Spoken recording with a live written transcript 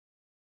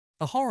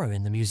The Horror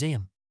in the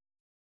Museum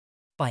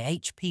by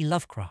H.P.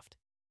 Lovecraft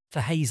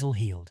for Hazel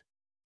Heald.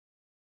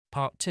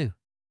 Part 2.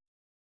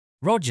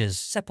 Roger's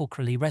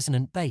sepulchrally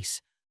resonant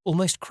bass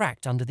almost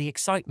cracked under the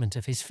excitement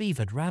of his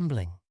fevered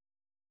rambling.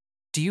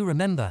 "Do you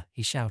remember,"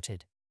 he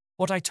shouted,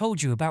 "what I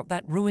told you about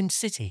that ruined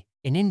city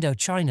in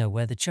Indochina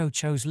where the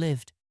Cho-Chos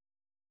lived?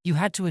 You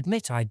had to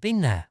admit I'd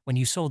been there when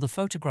you saw the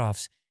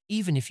photographs,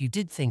 even if you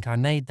did think I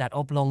made that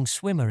oblong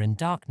swimmer in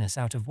darkness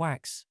out of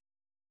wax.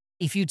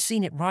 If you'd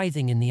seen it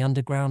writhing in the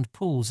underground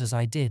pools as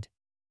I did.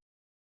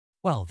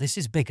 Well, this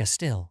is bigger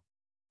still.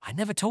 I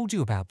never told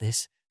you about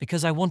this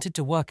because I wanted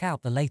to work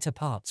out the later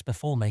parts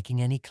before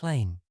making any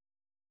claim.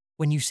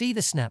 When you see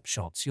the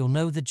snapshots, you'll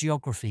know the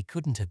geography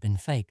couldn't have been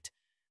faked,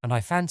 and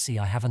I fancy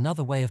I have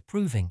another way of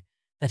proving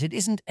that it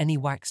isn't any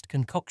waxed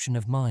concoction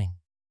of mine.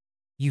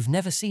 You've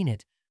never seen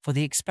it, for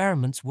the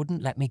experiments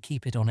wouldn't let me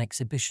keep it on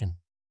exhibition."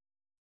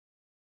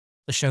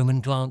 The showman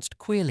glanced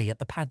queerly at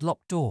the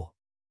padlocked door.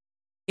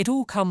 "It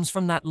all comes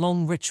from that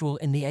long ritual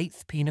in the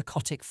 8th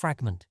Penocotic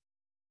fragment.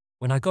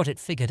 When I got it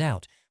figured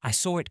out, I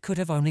saw it could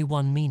have only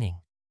one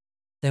meaning.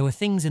 There were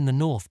things in the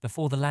north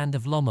before the land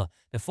of Loma,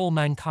 before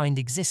mankind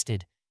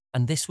existed,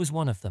 and this was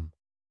one of them.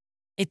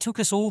 It took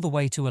us all the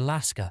way to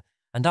Alaska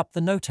and up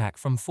the Notak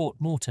from Fort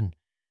Morton,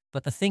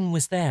 but the thing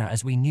was there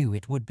as we knew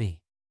it would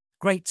be.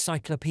 Great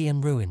cyclopean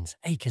ruins,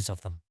 acres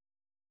of them.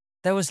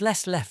 There was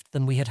less left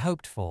than we had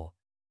hoped for,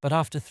 but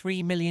after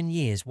 3 million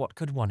years what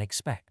could one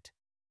expect?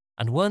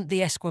 And weren't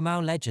the Esquimau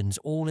legends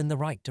all in the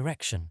right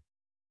direction?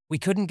 We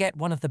couldn't get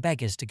one of the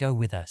beggars to go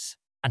with us,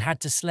 and had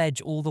to sledge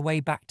all the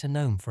way back to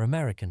Nome for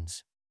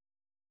Americans.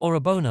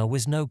 Orabona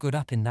was no good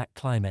up in that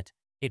climate.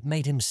 It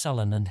made him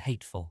sullen and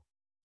hateful.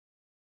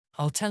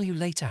 I'll tell you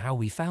later how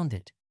we found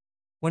it.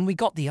 When we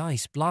got the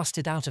ice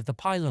blasted out of the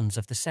pylons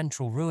of the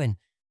central ruin,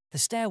 the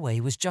stairway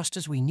was just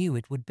as we knew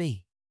it would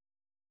be.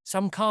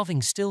 Some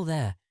carvings still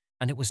there,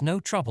 and it was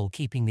no trouble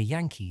keeping the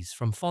Yankees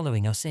from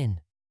following us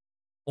in.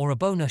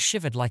 Orabona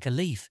shivered like a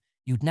leaf.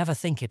 You'd never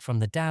think it from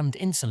the damned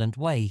insolent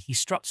way he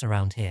struts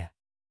around here.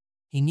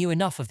 He knew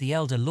enough of the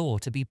elder law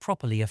to be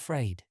properly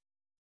afraid.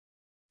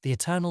 The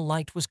eternal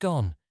light was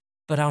gone,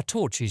 but our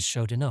torches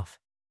showed enough.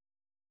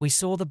 We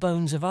saw the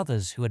bones of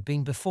others who had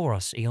been before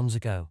us eons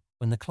ago,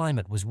 when the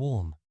climate was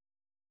warm.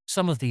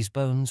 Some of these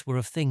bones were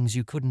of things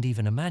you couldn't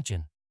even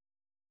imagine.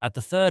 At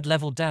the 3rd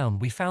level down,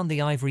 we found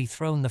the ivory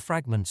throne the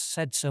fragments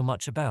said so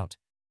much about,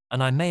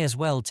 and I may as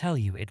well tell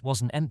you it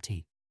wasn't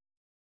empty.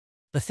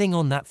 The thing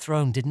on that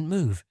throne didn't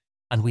move,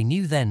 and we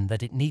knew then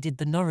that it needed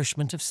the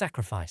nourishment of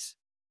sacrifice.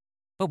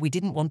 But we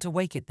didn't want to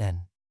wake it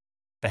then.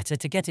 Better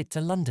to get it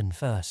to London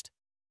first.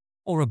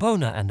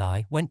 Orabona and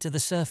I went to the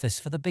surface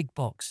for the big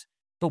box,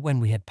 but when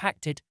we had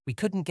packed it, we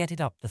couldn't get it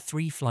up the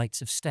 3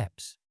 flights of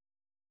steps.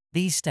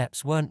 These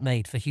steps weren't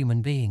made for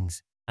human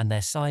beings, and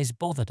their size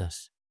bothered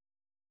us.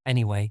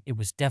 Anyway, it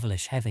was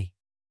devilish heavy.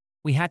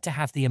 We had to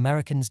have the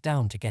Americans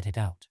down to get it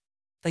out.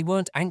 They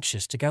weren't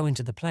anxious to go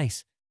into the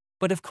place,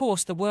 but of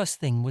course the worst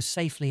thing was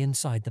safely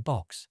inside the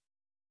box.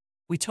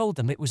 We told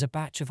them it was a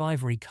batch of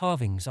ivory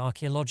carvings,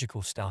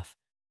 archaeological stuff,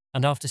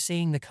 and after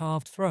seeing the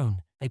carved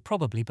throne, they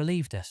probably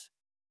believed us.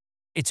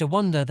 It's a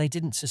wonder they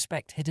didn't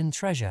suspect hidden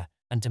treasure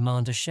and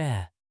demand a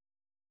share.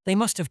 They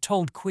must have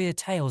told queer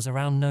tales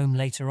around Nome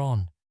later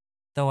on,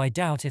 though I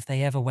doubt if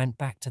they ever went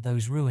back to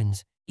those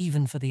ruins,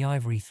 even for the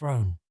ivory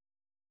throne."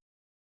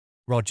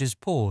 Rogers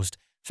paused,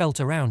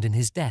 felt around in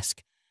his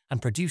desk,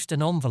 and produced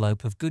an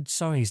envelope of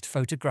good-sized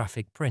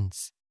photographic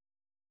prints.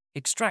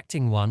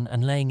 Extracting one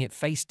and laying it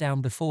face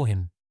down before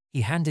him,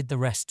 he handed the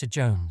rest to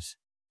Jones.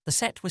 The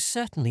set was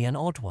certainly an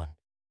odd one.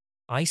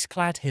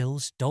 Ice-clad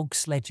hills, dog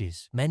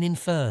sledges, men in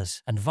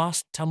furs, and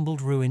vast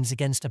tumbled ruins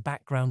against a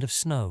background of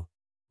snow.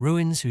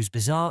 Ruins whose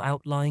bizarre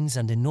outlines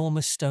and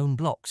enormous stone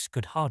blocks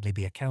could hardly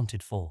be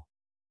accounted for.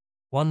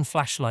 One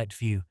flashlight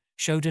view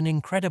showed an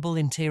incredible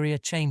interior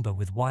chamber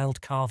with wild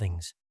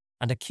carvings,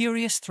 and a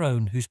curious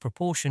throne whose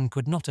proportion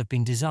could not have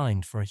been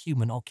designed for a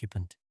human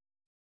occupant.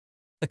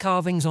 The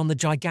carvings on the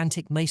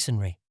gigantic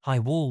masonry, high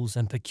walls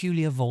and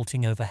peculiar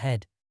vaulting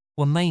overhead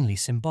were mainly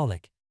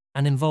symbolic,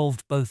 and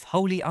involved both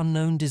wholly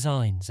unknown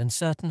designs and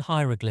certain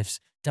hieroglyphs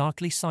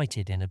darkly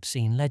cited in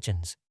obscene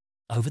legends.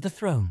 Over the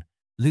throne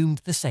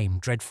loomed the same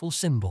dreadful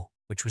symbol,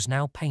 which was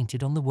now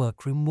painted on the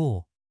workroom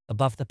wall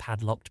above the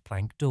padlocked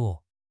plank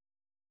door.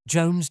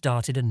 Jones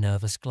darted a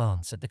nervous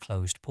glance at the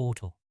closed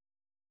portal.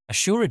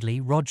 Assuredly,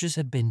 Rogers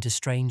had been to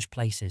strange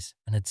places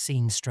and had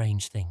seen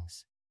strange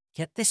things.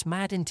 Yet this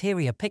mad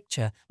interior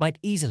picture might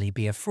easily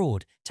be a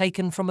fraud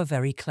taken from a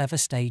very clever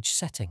stage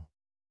setting.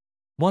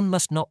 One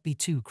must not be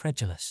too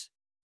credulous.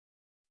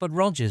 But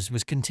Rogers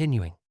was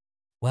continuing.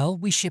 "Well,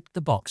 we shipped the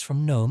box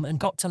from Nome and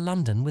got to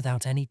London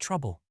without any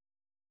trouble.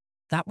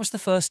 That was the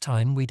first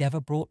time we'd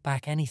ever brought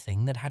back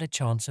anything that had a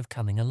chance of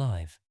coming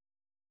alive.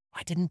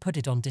 I didn't put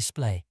it on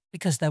display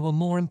because there were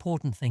more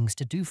important things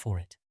to do for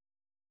it.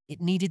 It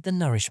needed the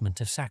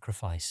nourishment of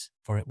sacrifice,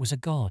 for it was a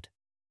god.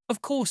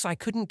 Of course, I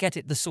couldn't get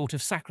it the sort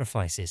of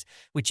sacrifices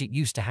which it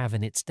used to have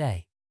in its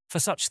day, for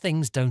such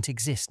things don't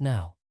exist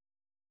now.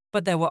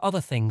 But there were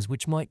other things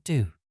which might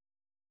do.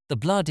 The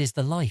blood is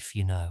the life,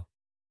 you know.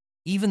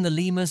 Even the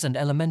lemurs and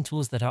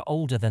elementals that are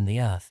older than the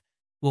earth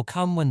will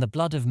come when the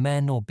blood of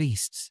men or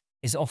beasts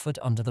is offered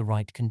under the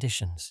right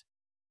conditions.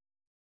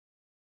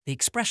 The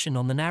expression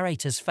on the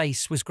narrator's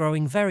face was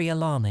growing very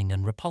alarming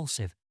and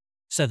repulsive,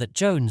 so that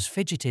Jones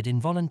fidgeted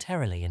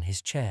involuntarily in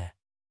his chair.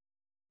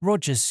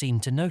 Rogers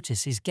seemed to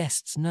notice his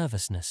guest's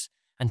nervousness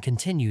and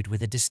continued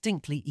with a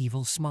distinctly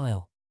evil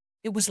smile.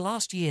 It was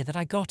last year that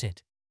I got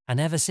it, and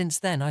ever since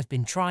then I've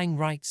been trying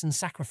rites and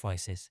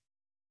sacrifices.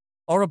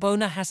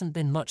 Orobona hasn't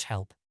been much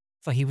help,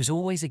 for he was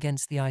always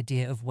against the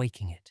idea of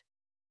waking it.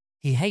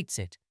 He hates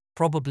it,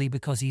 probably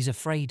because he's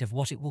afraid of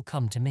what it will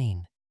come to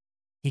mean.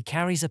 He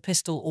carries a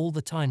pistol all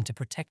the time to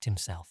protect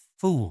himself.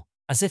 Fool,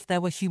 as if there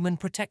were human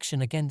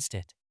protection against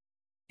it.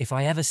 If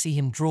I ever see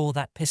him draw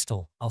that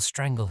pistol, I'll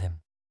strangle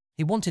him.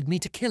 He wanted me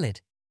to kill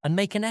it and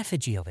make an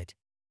effigy of it.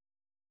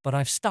 But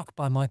I've stuck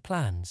by my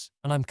plans,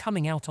 and I'm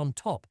coming out on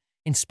top,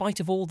 in spite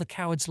of all the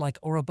cowards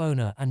like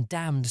Orobona and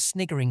damned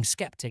sniggering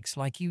skeptics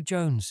like you,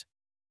 Jones.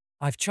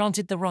 I've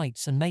chanted the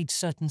rites and made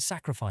certain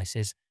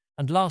sacrifices,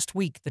 and last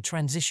week the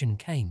transition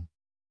came.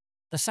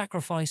 The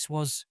sacrifice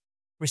was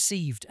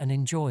received and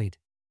enjoyed.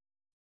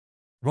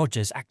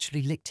 Rogers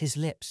actually licked his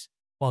lips,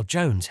 while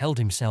Jones held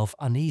himself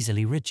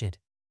uneasily rigid.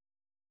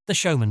 The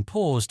showman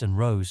paused and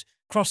rose,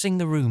 crossing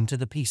the room to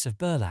the piece of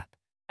burlap,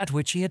 at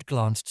which he had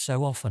glanced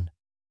so often.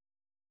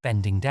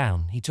 Bending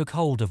down, he took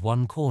hold of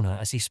one corner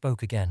as he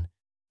spoke again.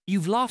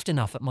 You've laughed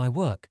enough at my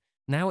work.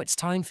 Now it's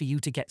time for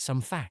you to get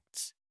some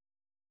facts.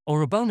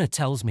 Orobona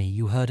tells me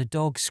you heard a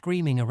dog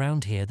screaming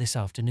around here this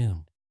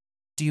afternoon.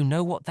 Do you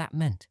know what that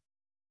meant?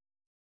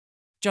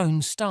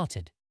 Jones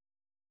started.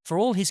 For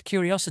all his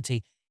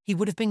curiosity, he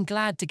would have been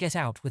glad to get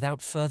out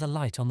without further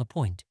light on the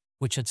point,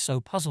 which had so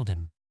puzzled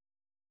him.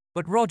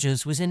 But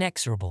Rogers was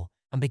inexorable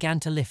and began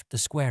to lift the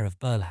square of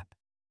burlap.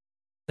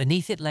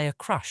 Beneath it lay a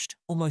crushed,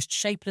 almost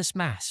shapeless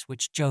mass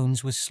which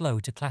Jones was slow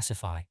to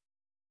classify.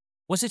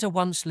 Was it a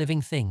once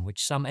living thing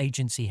which some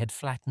agency had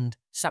flattened,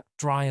 sucked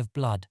dry of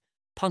blood,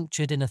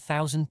 punctured in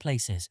 1,000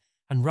 places,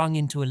 and wrung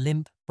into a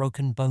limp,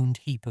 broken-boned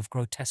heap of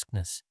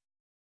grotesqueness?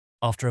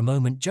 After a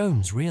moment,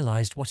 Jones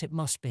realized what it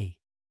must be.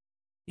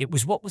 It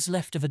was what was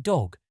left of a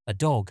dog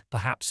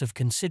perhaps of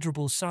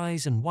considerable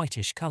size and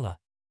whitish colour.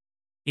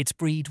 Its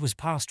breed was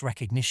past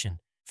recognition,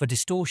 for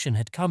distortion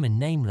had come in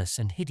nameless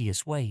and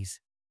hideous ways.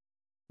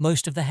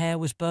 Most of the hair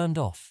was burned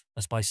off,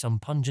 as by some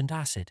pungent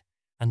acid,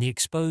 and the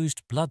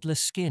exposed, bloodless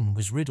skin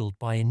was riddled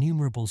by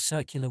innumerable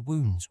circular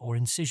wounds or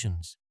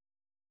incisions.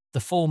 The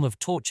form of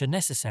torture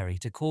necessary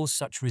to cause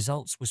such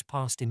results was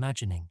past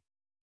imagining.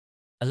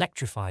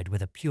 Electrified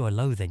with a pure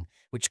loathing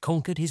which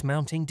conquered his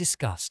mounting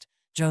disgust,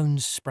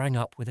 Jones sprang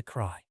up with a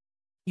cry.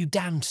 You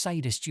damned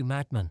sadist, you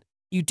madman!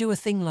 You do a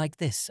thing like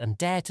this and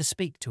dare to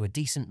speak to a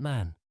decent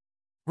man.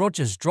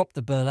 Rogers dropped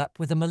the burlap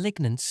with a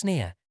malignant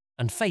sneer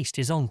and faced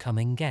his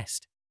oncoming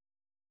guest.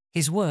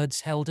 His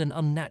words held an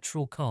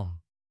unnatural calm.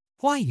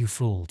 Why, you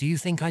fool, do you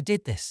think I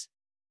did this?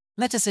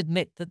 Let us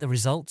admit that the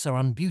results are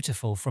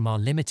unbeautiful from our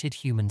limited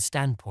human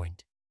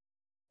standpoint.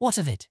 What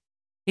of it?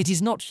 It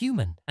is not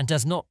human and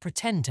does not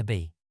pretend to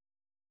be.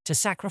 To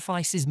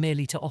sacrifice is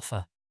merely to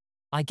offer.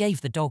 I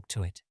gave the dog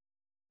to it.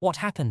 What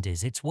happened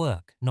is its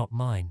work, not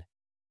mine.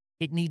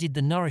 It needed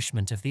the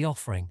nourishment of the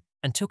offering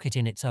and took it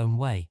in its own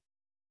way.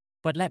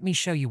 But let me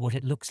show you what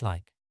it looks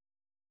like.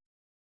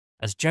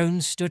 As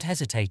Jones stood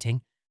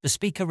hesitating, the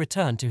speaker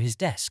returned to his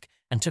desk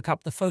and took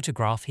up the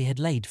photograph he had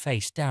laid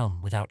face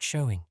down without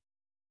showing.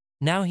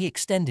 Now he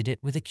extended it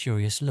with a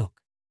curious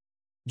look.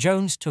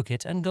 Jones took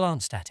it and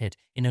glanced at it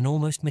in an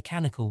almost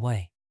mechanical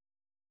way.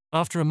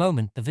 After a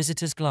moment, the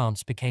visitor's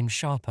glance became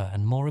sharper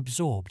and more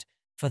absorbed,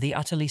 for the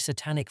utterly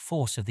satanic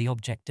force of the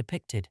object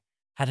depicted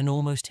had an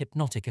almost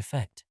hypnotic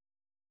effect.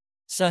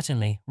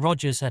 Certainly,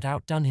 Rogers had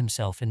outdone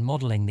himself in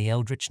modelling the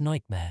eldritch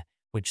nightmare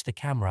which the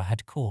camera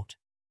had caught.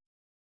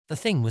 The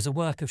thing was a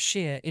work of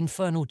sheer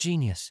infernal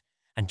genius,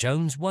 and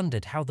Jones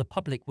wondered how the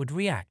public would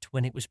react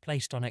when it was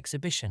placed on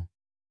exhibition.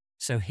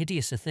 So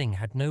hideous a thing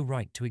had no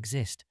right to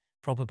exist.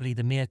 Probably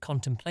the mere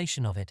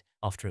contemplation of it,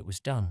 after it was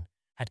done,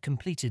 had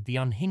completed the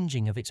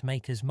unhinging of its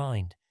maker's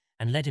mind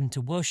and led him to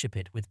worship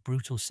it with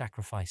brutal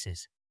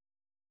sacrifices.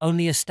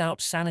 Only a stout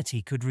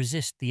sanity could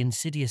resist the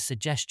insidious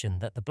suggestion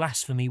that the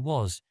blasphemy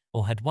was,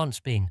 or had once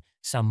been,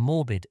 some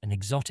morbid and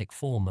exotic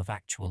form of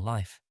actual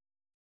life.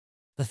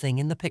 The thing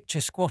in the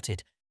picture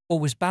squatted, or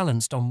was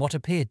balanced on what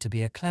appeared to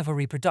be a clever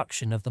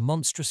reproduction of the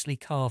monstrously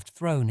carved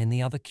throne in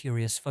the other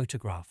curious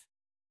photograph.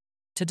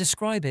 To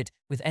describe it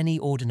with any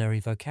ordinary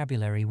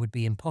vocabulary would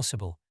be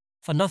impossible,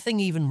 for nothing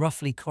even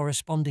roughly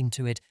corresponding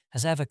to it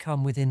has ever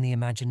come within the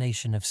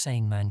imagination of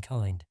sane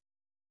mankind.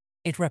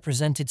 It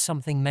represented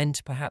something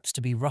meant perhaps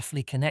to be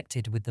roughly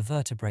connected with the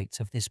vertebrates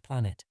of this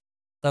planet,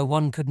 though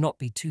one could not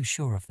be too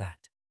sure of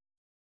that.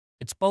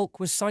 Its bulk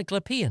was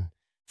cyclopean,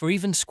 for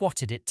even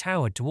squatted it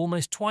towered to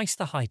almost twice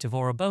the height of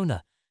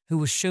Orobona, who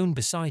was shown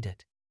beside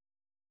it.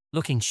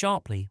 Looking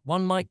sharply,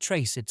 one might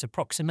trace its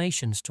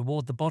approximations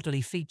toward the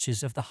bodily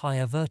features of the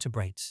higher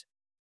vertebrates.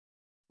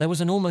 There was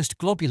an almost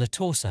globular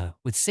torso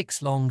with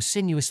 6 long,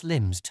 sinuous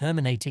limbs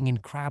terminating in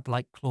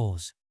crab-like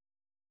claws.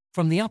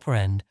 From the upper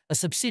end, a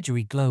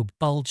subsidiary globe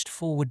bulged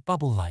forward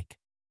bubble-like,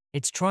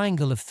 its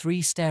triangle of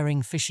 3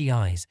 staring fishy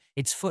eyes,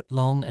 its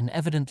foot-long and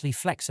evidently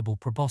flexible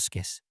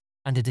proboscis,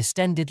 and a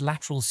distended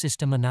lateral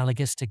system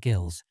analogous to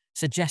gills,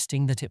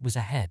 suggesting that it was a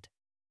head.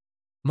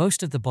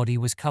 Most of the body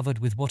was covered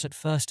with what at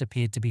first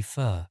appeared to be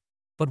fur,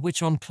 but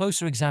which on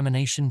closer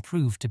examination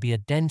proved to be a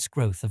dense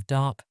growth of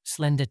dark,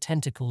 slender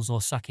tentacles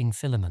or sucking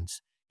filaments,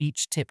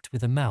 each tipped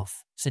with a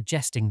mouth,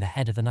 suggesting the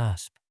head of an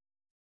asp.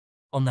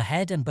 On the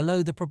head and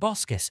below the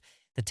proboscis,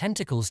 the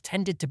tentacles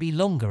tended to be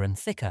longer and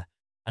thicker,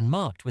 and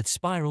marked with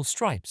spiral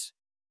stripes,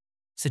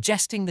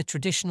 suggesting the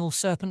traditional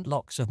serpent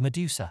locks of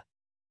Medusa.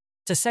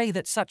 To say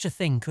that such a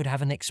thing could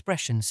have an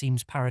expression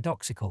seems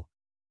paradoxical,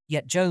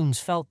 yet Jones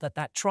felt that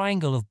that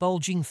triangle of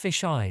bulging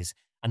fish eyes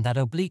and that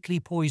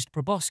obliquely poised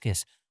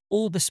proboscis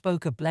all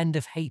bespoke a blend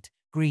of hate,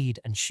 greed,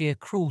 and sheer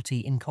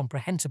cruelty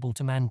incomprehensible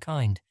to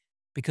mankind,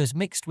 because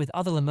mixed with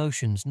other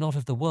emotions not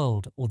of the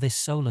world or this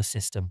solar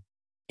system.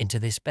 Into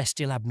this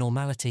bestial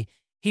abnormality,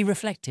 he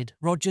reflected,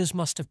 Rogers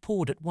must have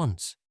poured at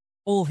once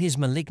all his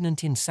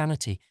malignant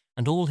insanity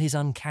and all his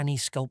uncanny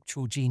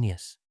sculptural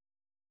genius.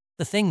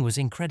 The thing was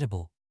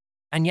incredible,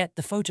 and yet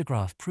the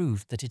photograph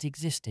proved that it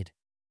existed.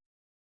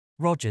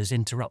 Rogers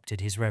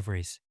interrupted his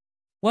reveries.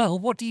 Well,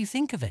 what do you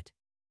think of it?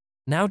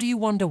 Now do you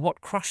wonder what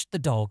crushed the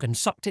dog and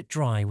sucked it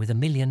dry with a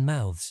million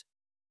mouths?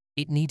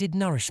 It needed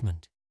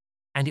nourishment,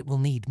 and it will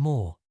need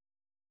more.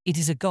 It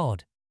is a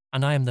god,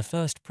 and I am the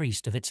first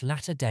priest of its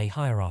latter-day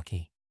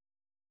hierarchy.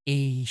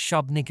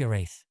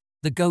 Shub-Niggurath,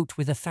 the goat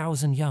with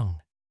 1,000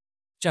 young.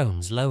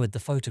 Jones lowered the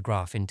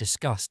photograph in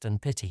disgust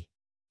and pity.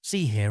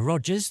 See here,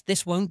 Rogers,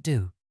 this won't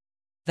do.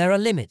 There are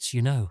limits,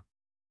 you know.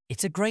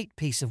 It's a great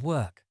piece of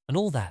work, and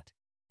all that,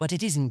 but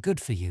it isn't good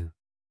for you.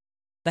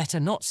 Better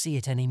not see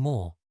it any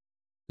more.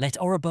 Let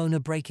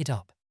Orobona break it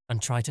up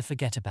and try to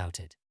forget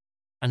about it.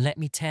 And let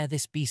me tear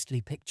this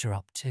beastly picture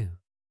up too.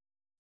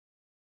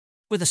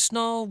 With a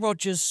snarl,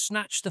 Rogers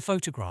snatched the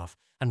photograph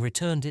and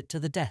returned it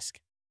to the desk.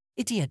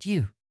 Idiot,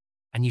 you.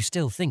 And you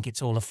still think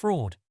it's all a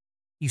fraud.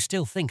 You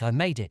still think I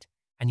made it,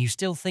 and you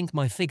still think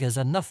my figures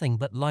are nothing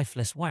but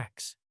lifeless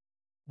wax.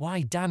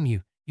 Why, damn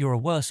you, you're a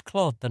worse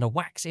clod than a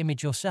wax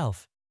image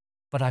yourself.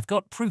 But I've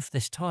got proof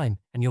this time,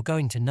 and you're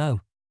going to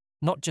know.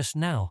 Not just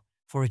now,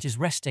 for it is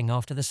resting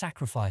after the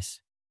sacrifice.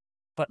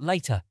 But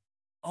later.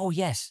 Oh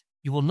yes,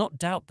 you will not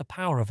doubt the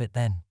power of it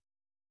then.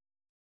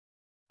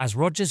 As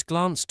Rogers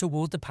glanced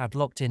toward the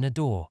padlocked inner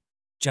door,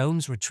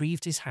 Jones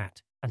retrieved his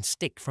hat and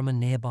stick from a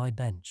nearby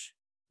bench.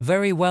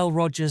 Very well,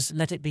 Rogers,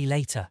 let it be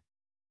later.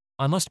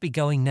 I must be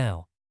going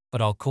now,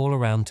 but I'll call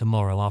around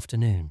tomorrow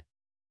afternoon.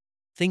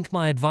 Think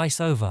my advice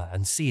over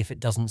and see if it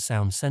doesn't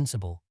sound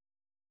sensible.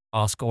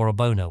 Ask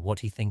Orobona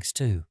what he thinks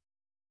too.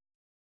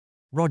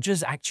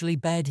 Rogers actually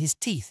bared his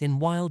teeth in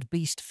wild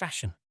beast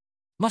fashion.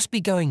 Must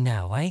be going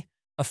now, eh?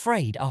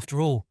 Afraid,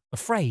 after all,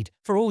 afraid,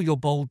 for all your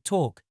bold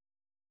talk.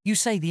 You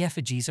say the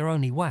effigies are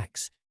only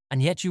wax,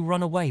 and yet you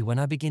run away when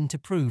I begin to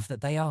prove that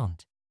they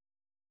aren't.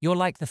 You're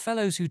like the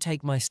fellows who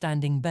take my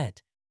standing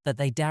bet that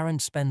they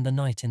daren't spend the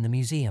night in the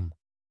museum.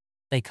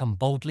 They come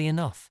boldly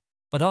enough,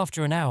 but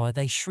after an hour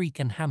they shriek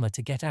and hammer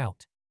to get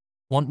out.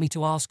 Want me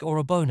to ask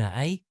Orobona,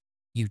 eh?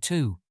 You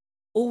too.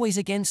 Always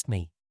against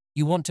me.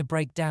 You want to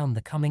break down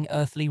the coming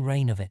earthly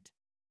reign of it.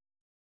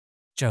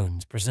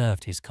 Jones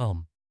preserved his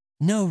calm.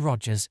 No,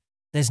 Rogers,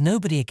 there's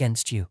nobody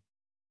against you.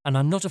 And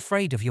I'm not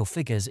afraid of your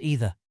figures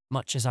either,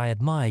 much as I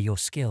admire your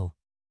skill.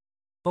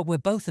 But we're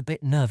both a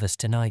bit nervous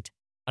tonight,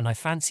 and I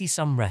fancy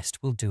some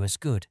rest will do us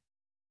good.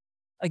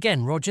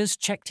 Again, Rogers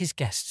checked his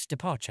guest's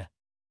departure.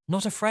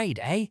 Not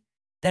afraid, eh?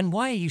 Then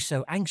why are you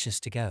so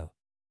anxious to go?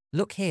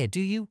 Look here,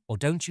 do you, or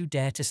don't you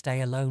dare to stay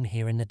alone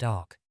here in the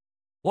dark?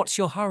 What's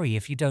your hurry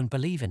if you don't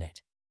believe in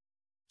it?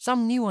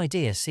 Some new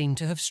idea seemed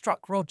to have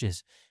struck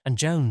Rogers, and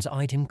Jones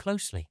eyed him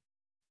closely.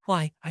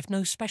 Why, I've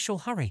no special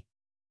hurry.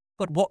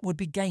 But what would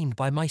be gained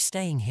by my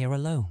staying here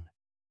alone?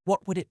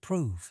 What would it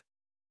prove?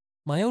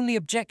 My only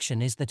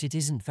objection is that it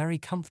isn't very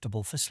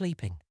comfortable for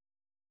sleeping.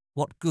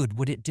 What good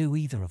would it do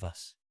either of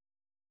us?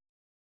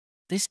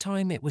 This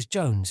time it was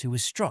Jones who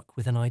was struck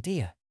with an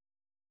idea.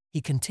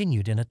 He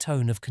continued in a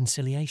tone of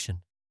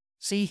conciliation.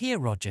 See here,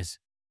 Rogers.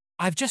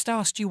 I've just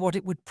asked you what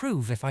it would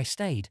prove if I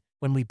stayed,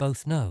 when we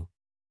both know.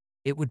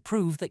 It would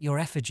prove that your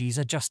effigies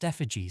are just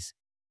effigies,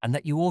 and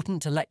that you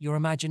oughtn't to let your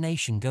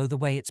imagination go the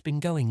way it's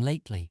been going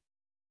lately.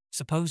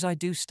 Suppose I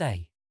do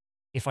stay.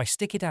 If I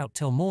stick it out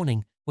till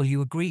morning, will you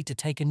agree to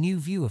take a new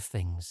view of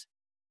things?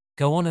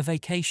 Go on a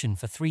vacation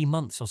for 3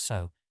 months or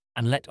so,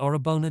 and let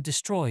Orobona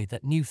destroy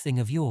that new thing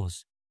of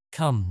yours.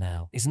 Come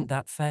now, isn't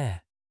that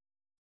fair?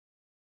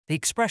 The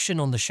expression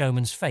on the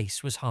showman's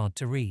face was hard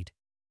to read.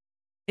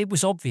 It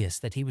was obvious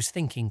that he was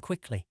thinking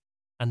quickly,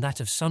 and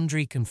that of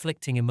sundry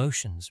conflicting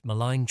emotions,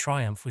 malign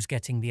triumph was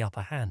getting the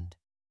upper hand.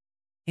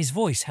 His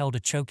voice held a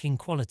choking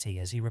quality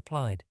as he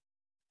replied,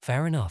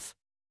 Fair enough.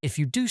 If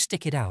you do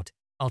stick it out,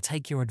 I'll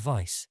take your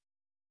advice.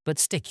 But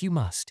stick you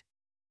must.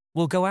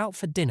 We'll go out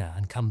for dinner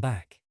and come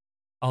back.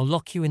 I'll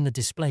lock you in the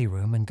display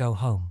room and go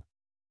home.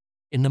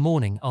 In the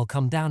morning, I'll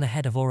come down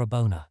ahead of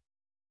Orabona.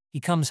 He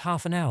comes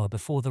half an hour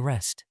before the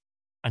rest,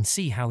 and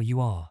see how you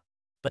are.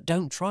 But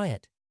don't try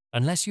it,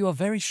 unless you are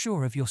very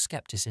sure of your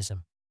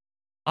skepticism.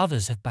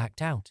 Others have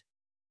backed out.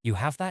 You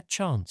have that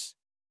chance,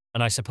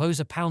 and I suppose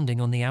a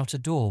pounding on the outer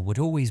door would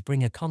always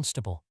bring a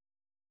constable.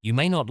 You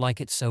may not like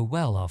it so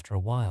well after a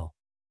while.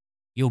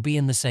 You'll be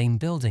in the same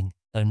building,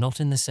 though not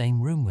in the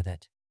same room with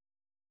it.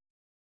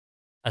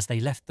 As they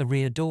left the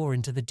rear door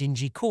into the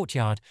dingy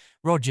courtyard,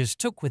 Rogers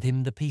took with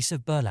him the piece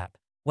of burlap,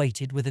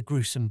 weighted with a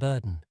gruesome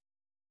burden.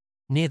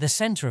 Near the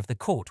centre of the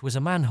court was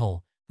a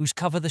manhole, whose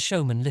cover the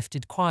showman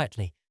lifted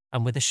quietly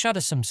and with a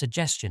shuddersome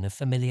suggestion of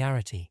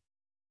familiarity.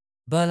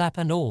 Burlap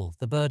and all,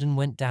 the burden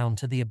went down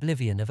to the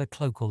oblivion of a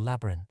cloacal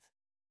labyrinth.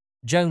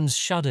 Jones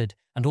shuddered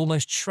and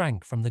almost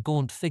shrank from the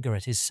gaunt figure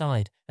at his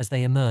side as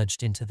they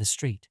emerged into the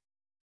street.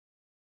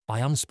 By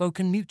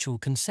unspoken mutual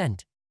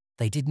consent,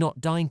 they did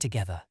not dine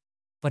together,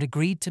 but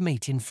agreed to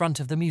meet in front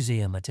of the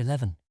museum at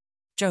 11.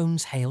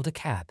 Jones hailed a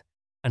cab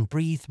and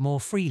breathed more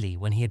freely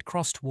when he had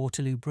crossed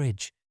Waterloo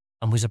Bridge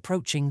and was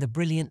approaching the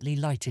brilliantly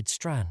lighted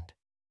Strand.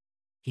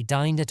 He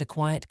dined at a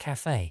quiet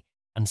cafe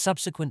and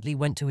subsequently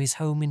went to his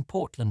home in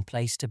Portland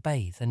Place to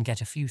bathe and get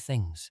a few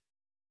things.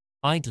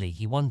 Idly,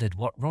 he wondered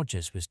what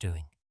Rogers was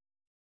doing.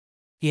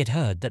 He had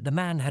heard that the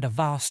man had a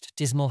vast,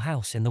 dismal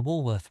house in the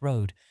Walworth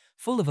Road,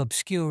 full of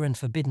obscure and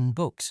forbidden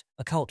books,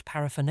 occult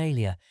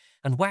paraphernalia,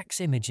 and wax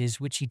images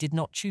which he did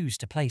not choose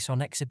to place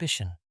on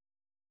exhibition.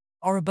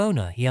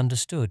 Orabona, he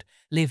understood,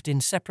 lived in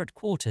separate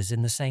quarters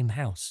in the same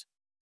house.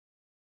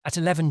 At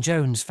 11,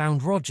 Jones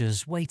found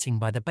Rogers waiting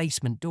by the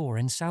basement door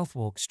in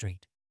Southwark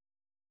Street.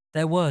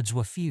 Their words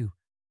were few,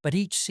 but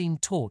each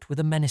seemed taut with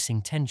a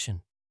menacing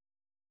tension.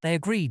 They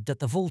agreed that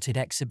the vaulted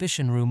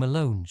exhibition room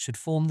alone should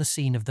form the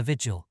scene of the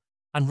vigil,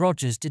 and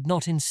Rogers did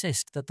not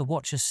insist that the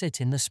watcher sit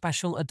in the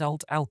special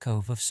adult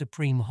alcove of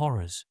supreme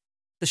horrors.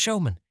 The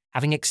showman,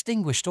 having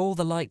extinguished all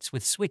the lights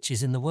with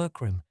switches in the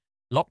workroom,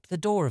 locked the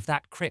door of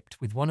that crypt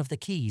with one of the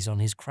keys on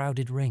his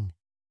crowded ring.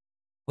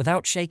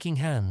 Without shaking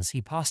hands,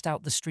 he passed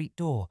out the street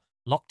door,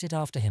 locked it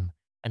after him,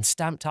 and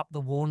stamped up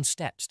the worn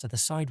steps to the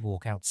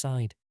sidewalk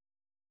outside.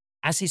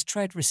 As his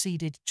tread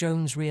receded,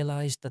 Jones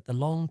realized that the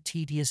long,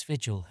 tedious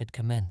vigil had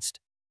commenced.